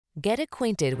Get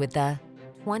acquainted with the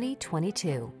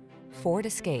 2022 Ford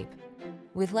Escape.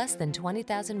 With less than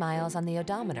 20,000 miles on the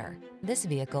odometer, this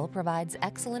vehicle provides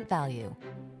excellent value.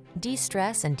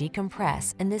 De-stress and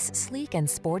decompress in this sleek and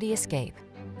sporty Escape.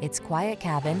 Its quiet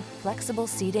cabin, flexible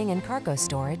seating and cargo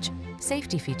storage,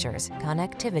 safety features,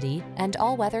 connectivity, and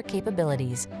all-weather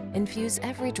capabilities infuse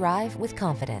every drive with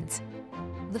confidence.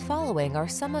 The following are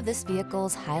some of this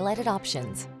vehicle's highlighted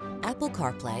options: Apple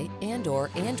CarPlay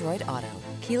and/or Android Auto,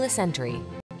 keyless entry,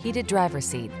 heated driver's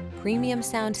seat, premium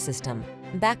sound system,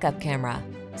 backup camera,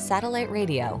 satellite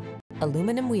radio,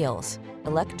 aluminum wheels,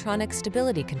 electronic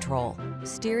stability control,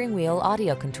 steering wheel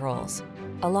audio controls,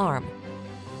 alarm.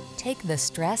 Take the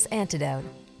stress antidote.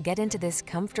 Get into this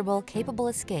comfortable, capable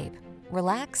Escape.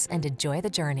 Relax and enjoy the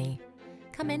journey.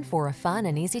 Come in for a fun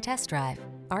and easy test drive.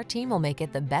 Our team will make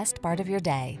it the best part of your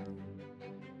day.